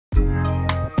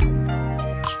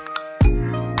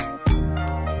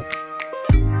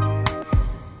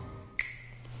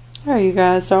Alright, you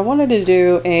guys, so I wanted to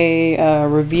do a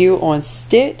review on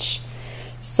Stitch.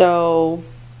 So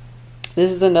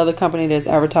this is another company that's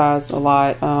advertised a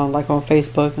lot, like on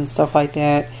Facebook and stuff like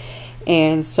that.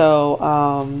 And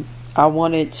so I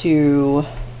wanted to,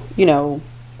 you know,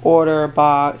 order a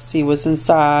box, see what's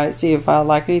inside, see if I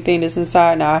like anything that's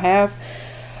inside. Now I have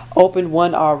opened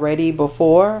one already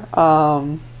before.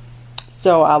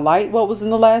 So I liked what was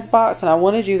in the last box, and I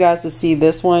wanted you guys to see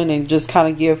this one and just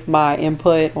kind of give my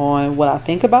input on what I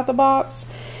think about the box,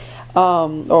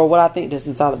 or what I think that's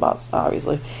inside the box,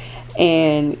 obviously,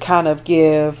 and kind of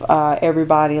give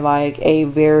everybody like a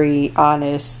very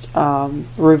honest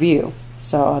review.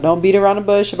 So don't beat around the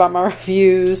bush about my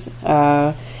reviews,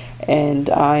 and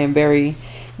I am very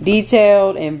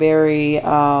detailed and very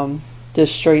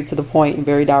just straight to the point and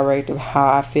very direct of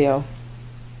how I feel.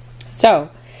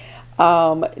 So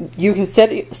you can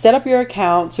set up your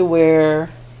account to where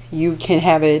you can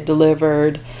have it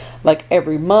delivered like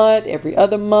every month, every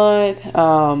other month.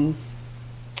 I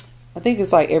think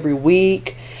it's like every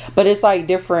week, but it's like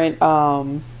different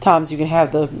times you can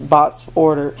have the box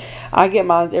ordered. I get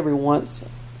mine every once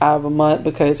out of a month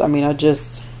because I mean I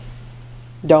just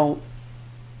don't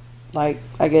like,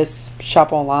 I guess,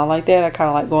 shop online like that. I kind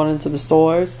of like going into the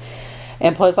stores.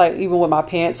 And plus, like, even with my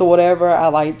pants or whatever, I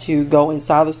like to go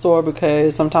inside the store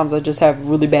because sometimes I just have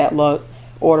really bad luck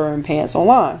ordering pants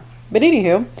online. But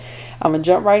anywho, I'm going to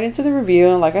jump right into the review.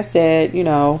 And like I said, you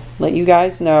know, let you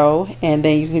guys know. And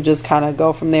then you can just kind of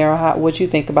go from there on what you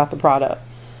think about the product.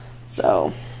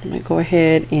 So, let me go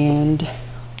ahead and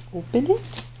open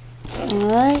it.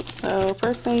 Alright, so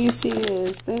first thing you see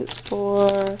is this for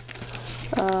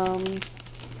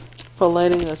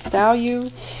letting us style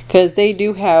you, because they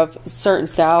do have certain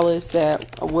stylists that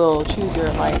will choose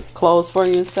your like clothes for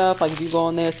you and stuff. Like if you go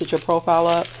in there, set your profile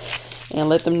up and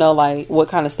let them know like what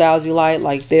kind of styles you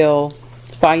like they'll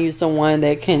find you someone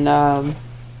that can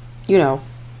you know,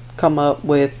 come up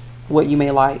with what you may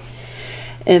like.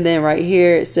 And then right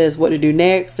here it says what to do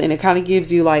next, and it kind of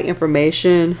gives you like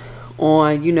information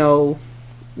on you know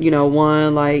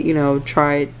one, like, you know,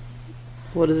 try it,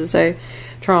 what does it say,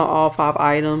 try on all 5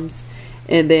 items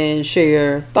and then share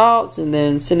your thoughts and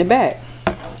then send it back.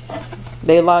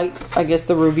 They like, I guess,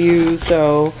 the reviews,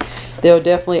 so they'll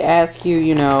definitely ask you,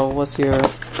 you know, what's your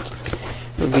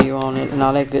review on it and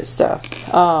all that good stuff.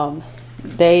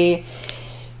 They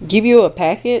give you a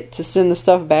packet to send the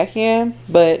stuff back in,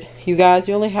 but you guys,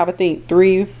 you only have, I think,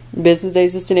 3 business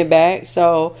days to send it back,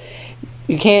 so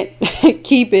you can't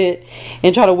keep it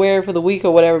and try to wear it for the week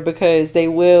or whatever, because they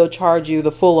will charge you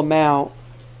the full amount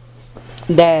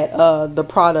that the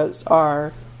products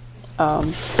are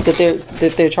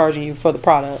that they're charging you for the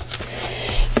products.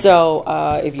 So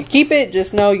if you keep it,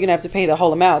 just know you're gonna have to pay the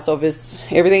whole amount. So if it's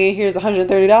everything in here is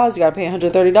 $130, you gotta pay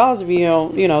 $130 if you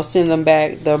don't, you know, send them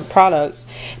back the products.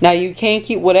 Now you can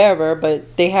keep whatever,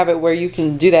 but they have it where you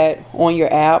can do that on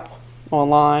your app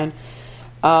online,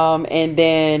 and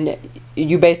then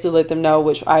you basically let them know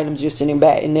which items you're sending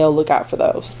back, and they'll look out for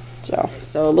those. So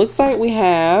it looks like we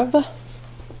have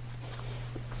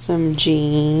some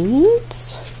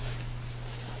jeans,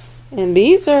 and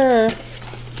these are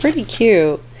pretty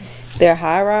cute. They're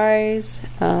high rise.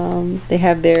 They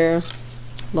have their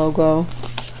logo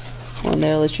on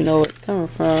there, let you know where it's coming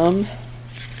from.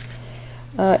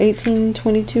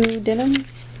 1822 Denim. I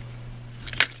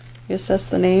guess that's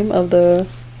the name of the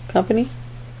company.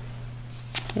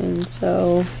 And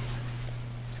so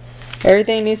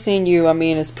everything they send you, I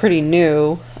mean, is pretty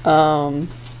new. Now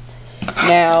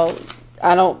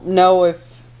I don't know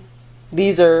if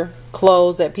these are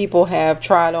clothes that people have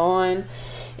tried on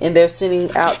and they're sending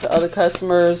out to other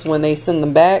customers when they send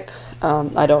them back.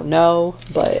 I don't know,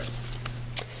 but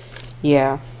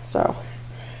yeah. So,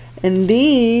 and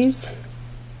these,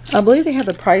 I believe they have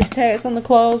the price tags on the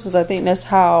clothes, because I think that's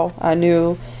how I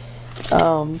knew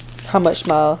how much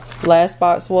my last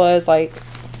box was, like,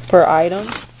 per item.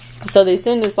 So they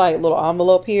send this like little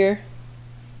envelope here,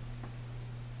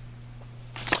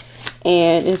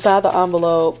 and inside the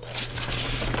envelope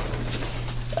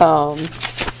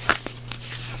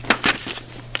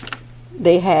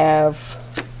they have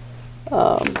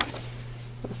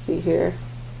let's see here,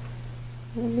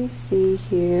 let me see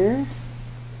here,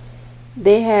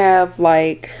 they have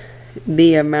like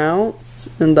the amounts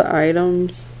and the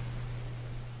items,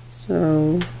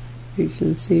 so you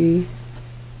can see.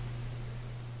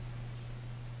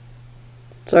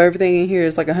 So everything in here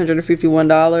is like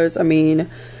 $151. I mean,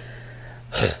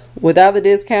 without the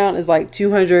discount is like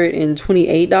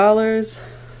 $228.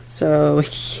 So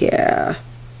yeah.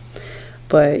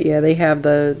 But yeah, they have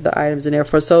the items in there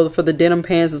for the denim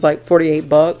pants is like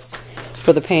 $48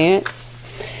 for the pants.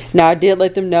 Now I did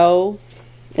let them know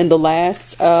in the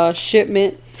last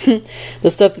shipment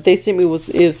the stuff that they sent me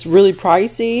is really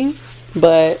pricey,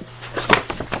 but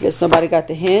I guess nobody got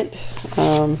the hint.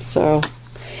 So,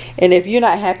 and if you're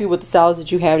not happy with the styles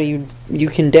that you have, you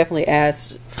can definitely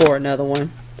ask for another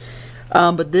one.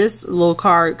 But this little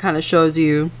card kind of shows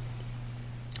you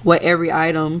what every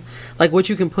item, like what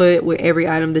you can put with every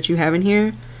item that you have in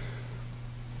here.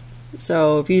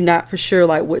 So if you're not for sure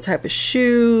like what type of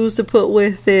shoes to put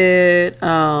with it,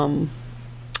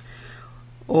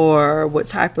 or what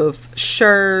type of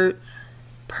shirt,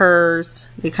 purse,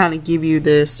 they kind of give you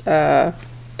this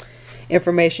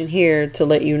information here to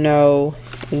let you know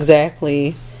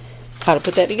exactly how to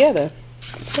put that together.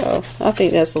 So I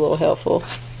think that's a little helpful.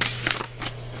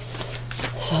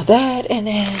 So that, and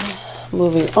then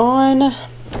moving on,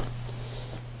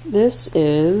 this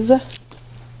is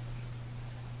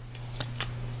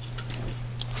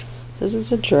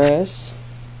a dress,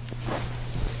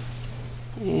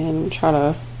 and I'm trying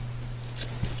to,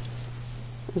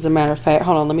 as a matter of fact,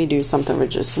 hold on, let me do something for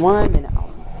just 1 minute. I'll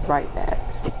be right back.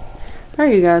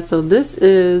 Alright you guys, so this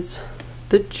is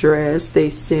the dress they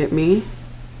sent me.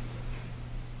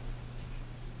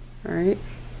 Alright,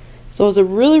 so it's a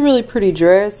really pretty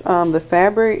dress. The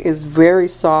fabric is very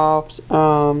soft.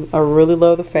 I really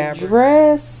love the fabric. The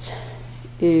dress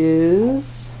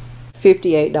is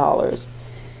 $58.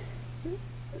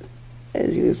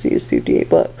 As you can see, it's 58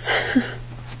 bucks.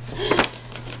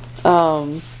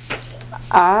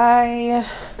 I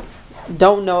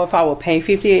don't know if I will pay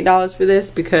 $58 for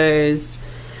this, because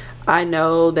I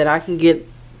know that I can get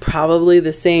probably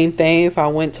the same thing if I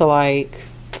went to, like,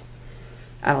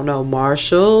 I don't know,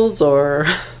 Marshalls or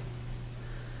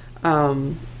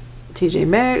TJ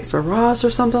Maxx or Ross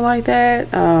or something like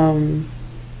that. I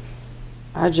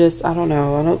don't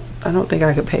know. I don't think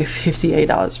I could pay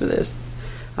 $58 for this.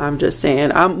 I'm just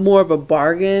saying, I'm more of a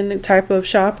bargain type of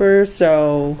shopper,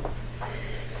 so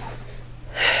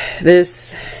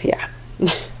this, yeah,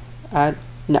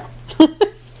 no.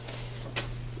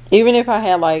 Even if I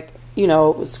had, like, you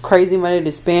know, it's crazy money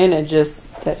to spend,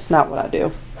 that's not what I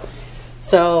do.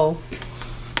 So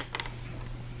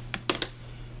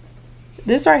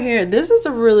this right here, this is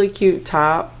a really cute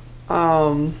top.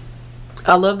 I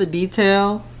love the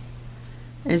detail.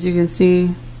 As you can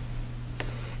see,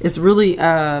 it's really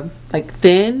like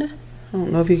thin. I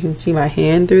don't know if you can see my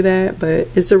hand through that, but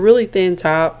it's a really thin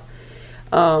top.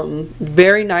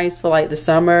 Very nice for like the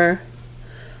summer.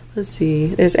 Let's see,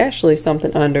 there's actually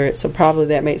something under it, so probably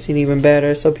that makes it even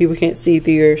better, so people can't see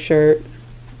through your shirt.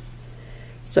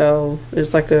 So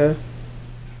it's like a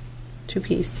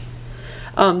two-piece.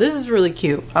 This is really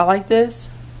cute. I like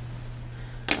this.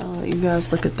 I'll let you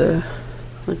guys look at the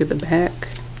back.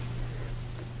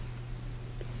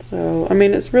 So I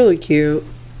mean, it's really cute,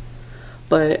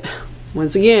 but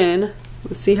once again,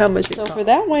 let's see how much it costs. So for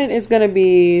that one, it's gonna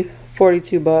be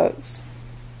 42 bucks.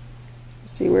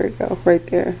 Let's see where it go. Right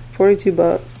there, 42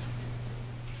 bucks.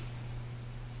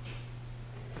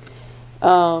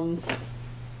 And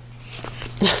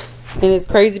it's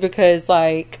crazy because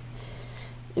like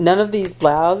none of these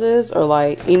blouses are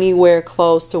like anywhere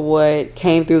close to what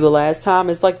came through the last time.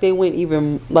 It's like they went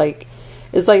even like,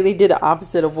 it's like they did the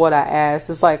opposite of what I asked.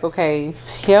 It's like, okay,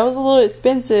 yeah, it was a little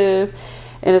expensive,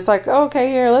 and it's like, okay,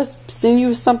 here, let's send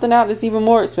you something out that's even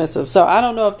more expensive. So I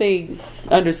don't know if they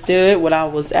understood what I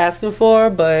was asking for,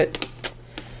 but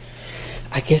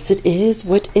I guess it is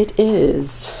what it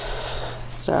is.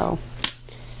 So,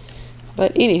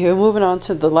 but anywho, moving on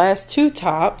to the last two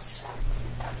tops.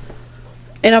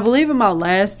 And I believe in my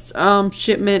last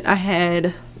shipment I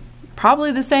had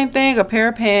probably the same thing, a pair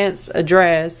of pants, a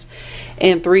dress,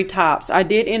 and 3 tops. I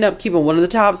did end up keeping one of the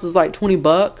tops. It was like 20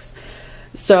 bucks.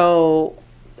 So,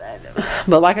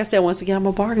 but like I said, once again, I'm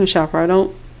a bargain shopper. I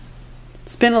don't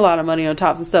spend a lot of money on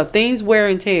tops and stuff. Things wear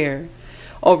and tear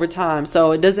over time,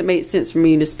 so it doesn't make sense for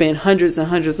me to spend hundreds and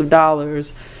hundreds of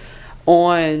dollars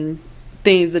on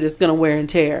things that it's going to wear and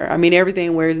tear. I mean,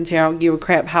 everything wears and tear. I don't give a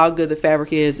crap how good the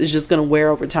fabric is. It's just going to wear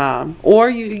over time. Or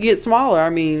you could get smaller.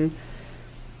 I mean,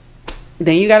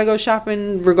 then you got to go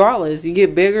shopping regardless. You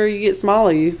get bigger, you get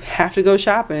smaller. You have to go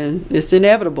shopping. It's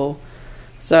inevitable.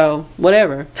 So,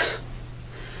 whatever.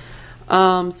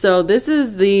 So this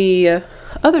is the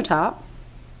other top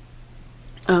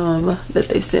that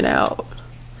they sent out.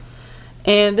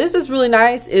 And this is really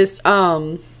nice. It's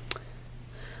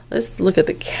let's look at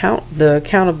the count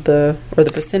of the, or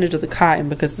the percentage of the cotton,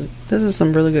 because this is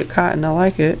some really good cotton. I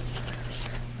like it.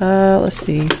 Let's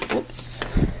see. Whoops.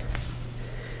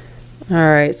 All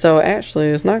right, so actually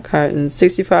it's not cotton.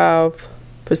 65%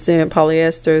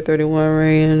 polyester, 31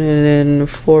 rayon, and then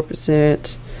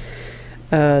 4%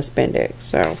 spandex.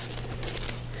 So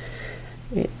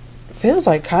it feels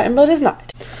like cotton, but it's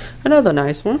not. Another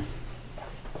nice one.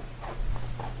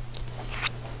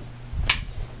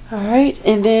 All right,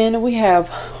 and then we have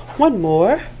one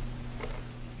more.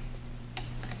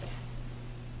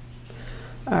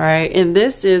 All right, and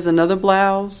this is another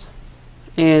blouse,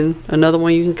 and another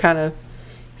one you can kind of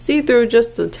see through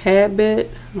just a tad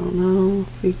bit. I don't know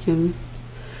if you can.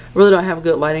 I really don't have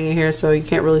good lighting in here, so you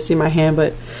can't really see my hand,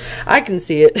 but I can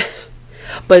see it.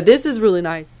 But this is really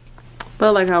nice.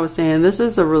 But like I was saying, this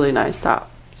is a really nice top.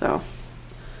 So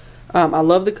I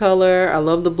love the color. I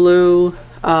love the blue.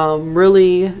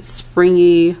 Really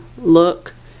springy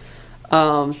look.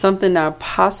 Something I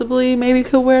possibly maybe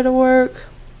could wear to work,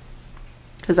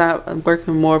 because I'm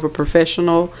working more of a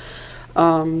professional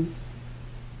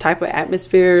type of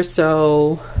atmosphere.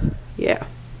 So yeah,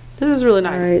 this is really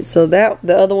nice. All right, so that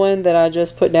the other one that I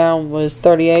just put down was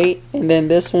 38, and then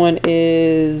this one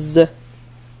is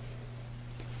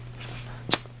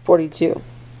 42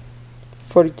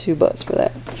 bucks for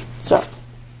that. So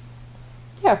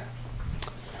yeah.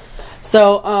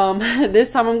 So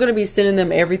this time I'm going to be sending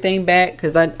them everything back,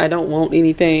 because I don't want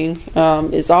anything.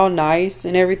 It's all nice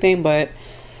and everything, but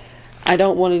I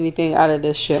don't want anything out of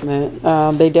this shipment.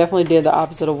 They definitely did the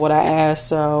opposite of what I asked,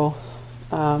 so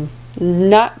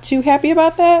not too happy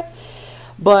about that.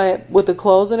 But with the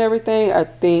clothes and everything, I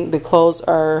think the clothes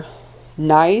are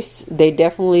nice. They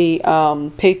definitely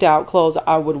picked out clothes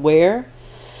I would wear.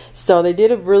 So they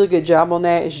did a really good job on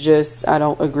that. It's just I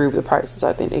don't agree with the prices.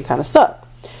 I think they kind of suck.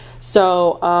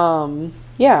 So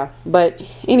yeah, but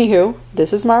anywho,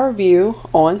 this is my review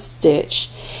on Stitch.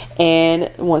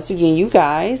 And once again, you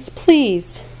guys,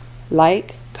 please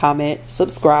like, comment,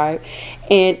 subscribe,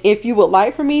 and if you would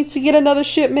like for me to get another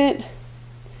shipment,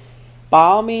 by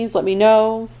all means let me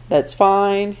know. That's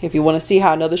fine. If you want to see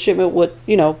how another shipment would,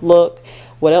 you know, look,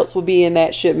 what else would be in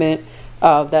that shipment,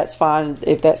 that's fine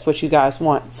if that's what you guys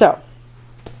want. So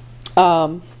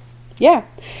yeah,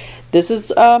 this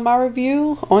is my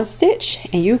review on Stitch,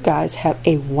 and you guys have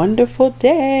a wonderful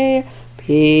day.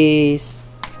 Peace.